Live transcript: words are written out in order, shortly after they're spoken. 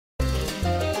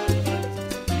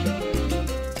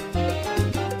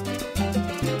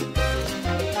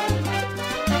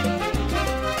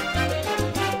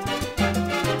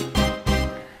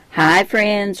Hi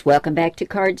friends, welcome back to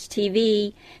Cardz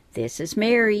TV. This is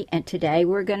Mary, and today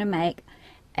we're going to make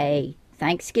a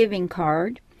Thanksgiving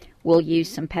card. We'll use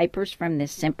some papers from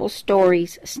this Simple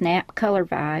Stories Snap Color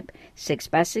Vibe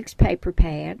 6x6 paper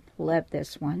pad. Love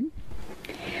this one.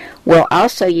 We'll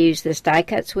also use this Die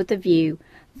Cuts with a View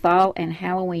Fall and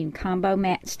Halloween Combo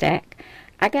Mat Stack.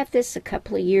 I got this a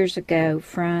couple of years ago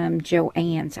from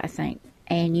Joann's, I think.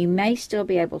 And you may still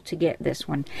be able to get this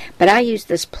one. But I use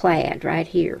this plaid right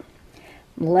here.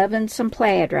 I'm loving some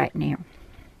plaid right now.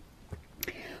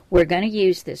 We're going to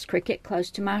use this Cricket Close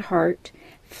to My Heart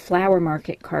Flower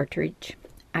Market cartridge.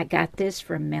 I got this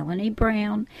from Melanie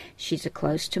Brown. She's a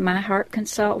Close to My Heart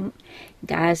consultant.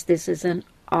 Guys, this is an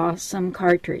awesome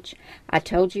cartridge. I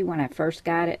told you when I first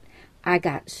got it, I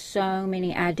got so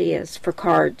many ideas for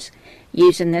cards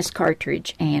using this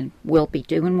cartridge. And we'll be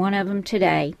doing one of them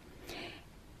today.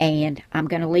 And I'm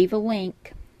going to leave a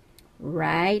link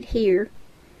right here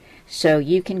so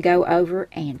you can go over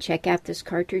and check out this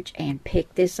cartridge and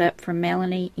pick this up from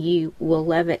Melanie. You will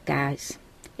love it, guys.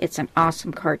 It's an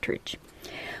awesome cartridge.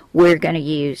 We're going to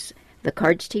use the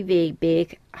Cardz TV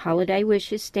Big Holiday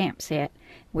Wishes stamp set.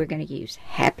 We're going to use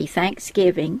Happy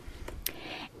Thanksgiving.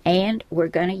 And we're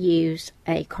going to use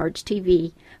a Cardz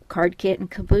TV Card Kit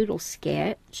and Kaboodle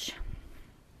sketch.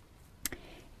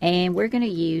 And we're going to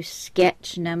use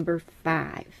sketch number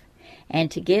 5. And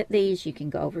to get these, you can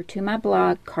go over to my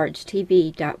blog,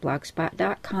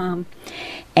 cardstv.blogspot.com.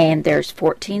 And there's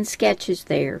 14 sketches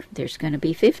there. There's going to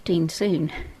be 15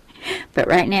 soon. But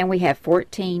right now we have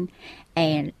 14.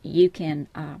 And you can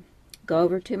go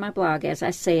over to my blog, as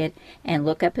I said, and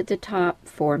look up at the top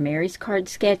for Mary's Card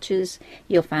Sketches.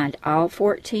 You'll find all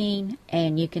 14,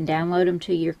 and you can download them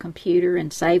to your computer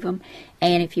and save them.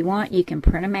 And if you want, you can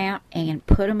print them out and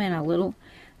put them in a little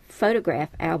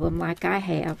photograph album like I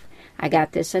have. I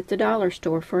got this at the dollar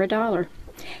store for $1,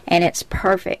 and it's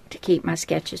perfect to keep my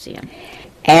sketches in.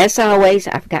 As always,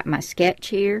 I've got my sketch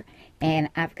here, and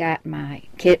I've got my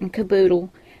Kit and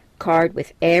Kaboodle card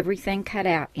with everything cut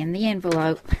out in the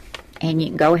envelope. And you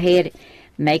can go ahead and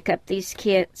make up these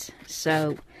kits.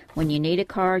 So when you need a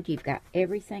card, you've got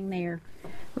everything there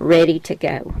ready to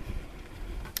go.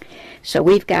 So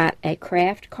we've got a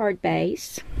craft card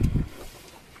base.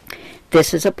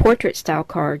 This is a portrait style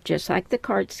card, just like the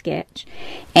card sketch.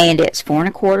 And it's 4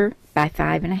 1/4 by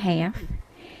 5 1/2.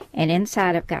 And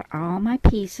inside I've got all my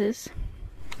pieces.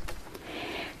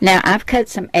 Now I've cut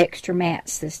some extra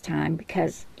mats this time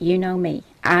because you know me.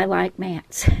 I like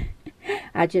mats.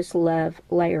 I just love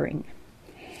layering.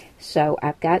 So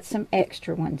I've got some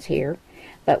extra ones here.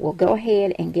 But we'll go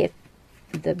ahead and get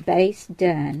the base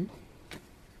done.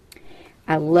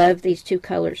 I love these two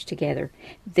colors together.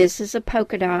 This is a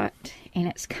polka dot, and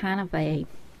it's kind of a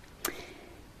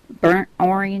burnt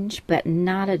orange, but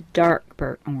not a dark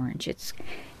burnt orange. It's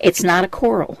not a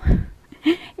coral.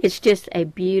 It's just a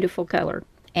beautiful color.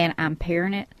 And I'm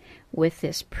pairing it with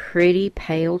this pretty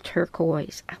pale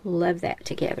turquoise. I love that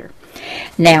together.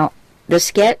 Now, the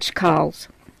sketch calls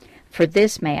for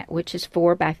this mat, which is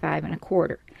 4 by 5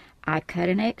 1/4. I cut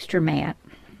an extra mat,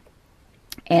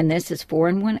 and this is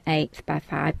 4 1/8 by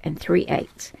 5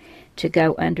 3/8 to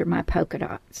go under my polka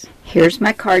dots. Here's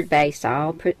my card base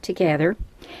all put together.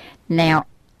 Now,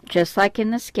 just like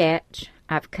in the sketch,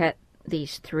 I've cut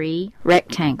these 3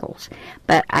 rectangles,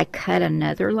 but I cut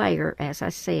another layer, as I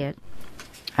said,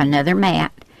 another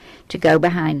mat to go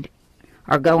behind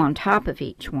or go on top of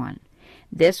each one.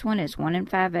 This one is 1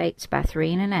 5/8 by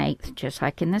 3 1/8, just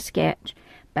like in the sketch,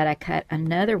 but I cut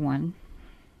another one,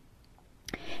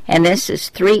 and this is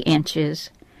 3 inches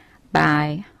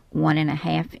by 1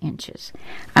 1/2 inches.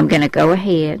 I'm going to go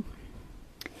ahead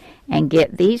and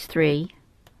get these 3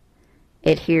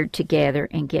 adhered together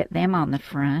and get them on the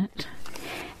front.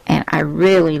 And I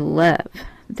really love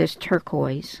this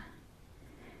turquoise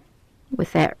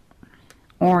with that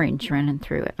orange running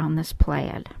through it on this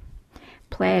plaid.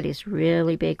 Plaid is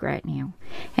really big right now,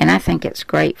 and I think it's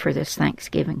great for this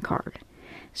Thanksgiving card.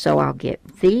 So I'll get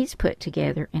these put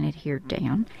together and adhered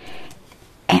down,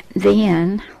 and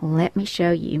then let me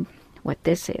show you what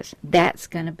this is. That's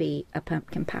going to be a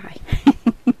pumpkin pie.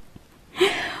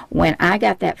 When I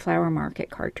got that Flower Market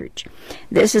cartridge,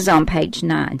 this is on page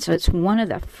 9, so it's one of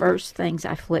the first things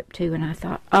I flipped to, and I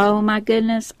thought, oh my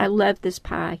goodness, I love this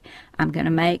pie. I'm going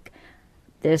to make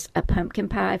this a pumpkin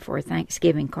pie for a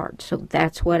Thanksgiving card. So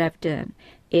that's what I've done.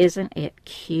 Isn't it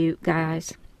cute,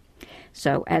 guys?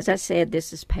 So as I said,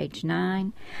 this is page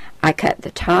 9. I cut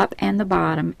the top and the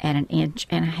bottom at 1 1/2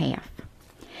 inches.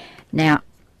 Now,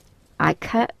 I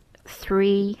cut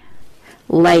 3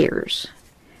 layers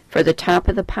for the top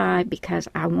of the pie because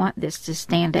I want this to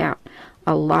stand out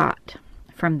a lot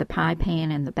from the pie pan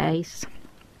and the base.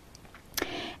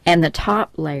 And the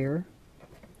top layer,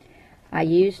 I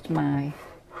used my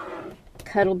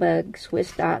Cuttlebug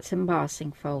Swiss Dots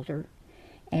embossing folder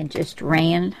and just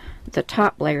ran the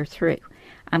top layer through.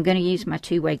 I'm going to use my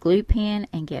two-way glue pen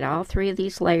and get all three of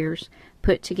these layers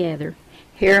put together.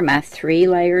 Here are my 3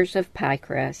 layers of pie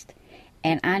crust.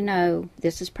 And I know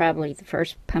this is probably the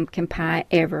first pumpkin pie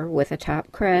ever with a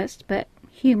top crust, but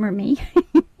humor me.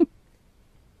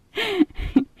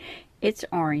 It's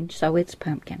orange, so it's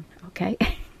pumpkin, okay?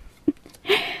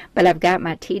 But I've got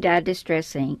my tea dye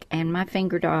distress ink and my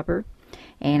finger dauber,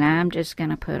 and I'm just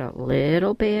going to put a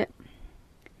little bit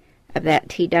of that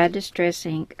tea dye distress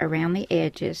ink around the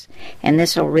edges, and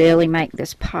this will really make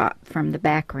this pop from the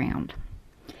background.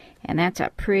 And that's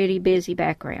a pretty busy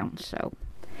background, so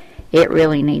it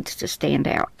really needs to stand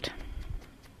out.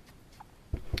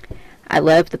 I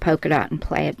love the polka dot and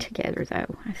plaid together,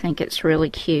 though. I think it's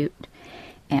really cute,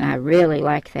 and I really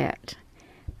like that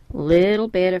little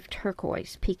bit of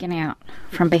turquoise peeking out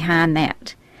from behind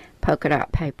that polka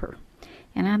dot paper.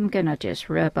 And I'm going to just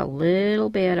rub a little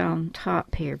bit on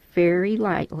top here, very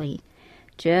lightly,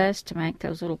 just to make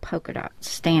those little polka dots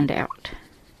stand out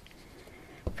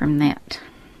from that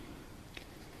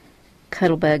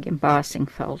Cuttlebug embossing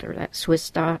folder, that Swiss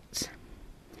Dots.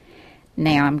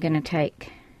 Now I'm going to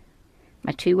take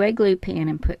my two-way glue pen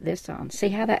and put this on. See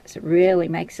how that really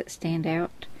makes it stand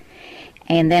out?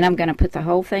 And then I'm going to put the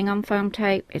whole thing on foam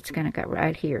tape. It's going to go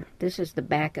right here. This is the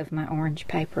back of my orange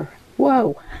paper.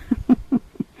 Whoa!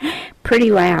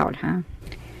 Pretty loud, huh?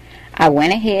 I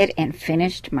went ahead and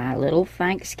finished my little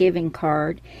Thanksgiving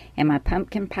card, and my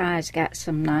pumpkin pie's got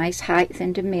some nice height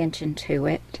and dimension to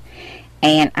it.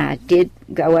 And I did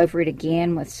go over it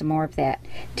again with some more of that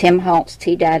Tim Holtz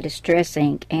Tea Dye Distress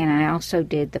ink, and I also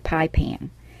did the pie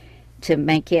pan to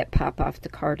make it pop off the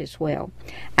card as well.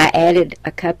 I added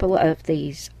a couple of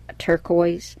these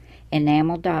turquoise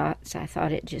enamel dots. I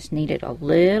thought it just needed a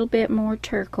little bit more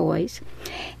turquoise.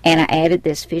 And I added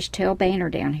this fishtail banner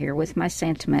down here with my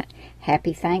sentiment,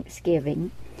 Happy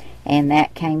Thanksgiving. And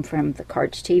that came from the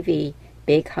Cardz TV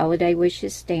Big Holiday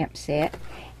Wishes stamp set.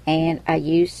 And I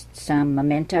used some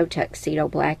Memento Tuxedo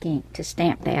black ink to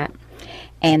stamp that.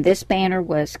 And this banner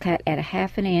was cut at a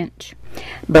 1/2 inch.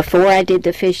 Before I did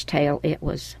the fishtail, it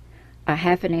was a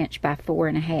 1/2 inch by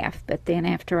 4.5. But then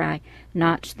after I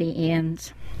notched the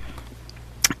ends,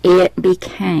 it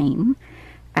became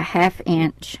a 1/2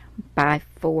 inch by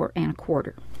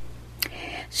 4.25.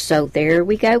 So there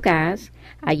we go, guys.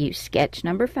 I used sketch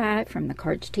number 5 from the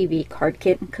Cardz TV Card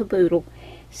Kit and Kaboodle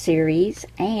series,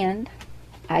 and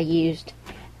I used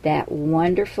that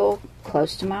wonderful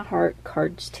Close to My Heart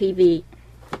Cardz TV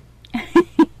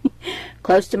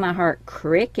Close to My Heart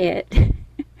Cricket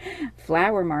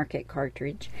Flower Market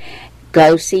cartridge.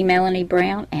 Go see Melanie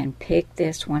Brown and pick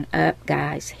this one up,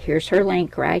 guys. Here's her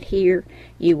link right here.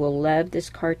 You will love this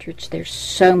cartridge. There's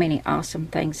so many awesome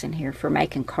things in here for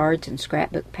making cards and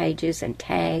scrapbook pages and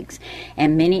tags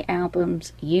and mini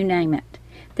albums, you name it.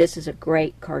 This is a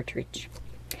great cartridge.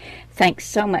 Thanks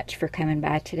so much for coming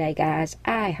by today, guys.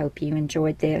 I hope you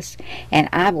enjoyed this, and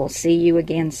I will see you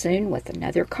again soon with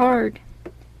another card.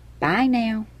 Bye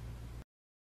now.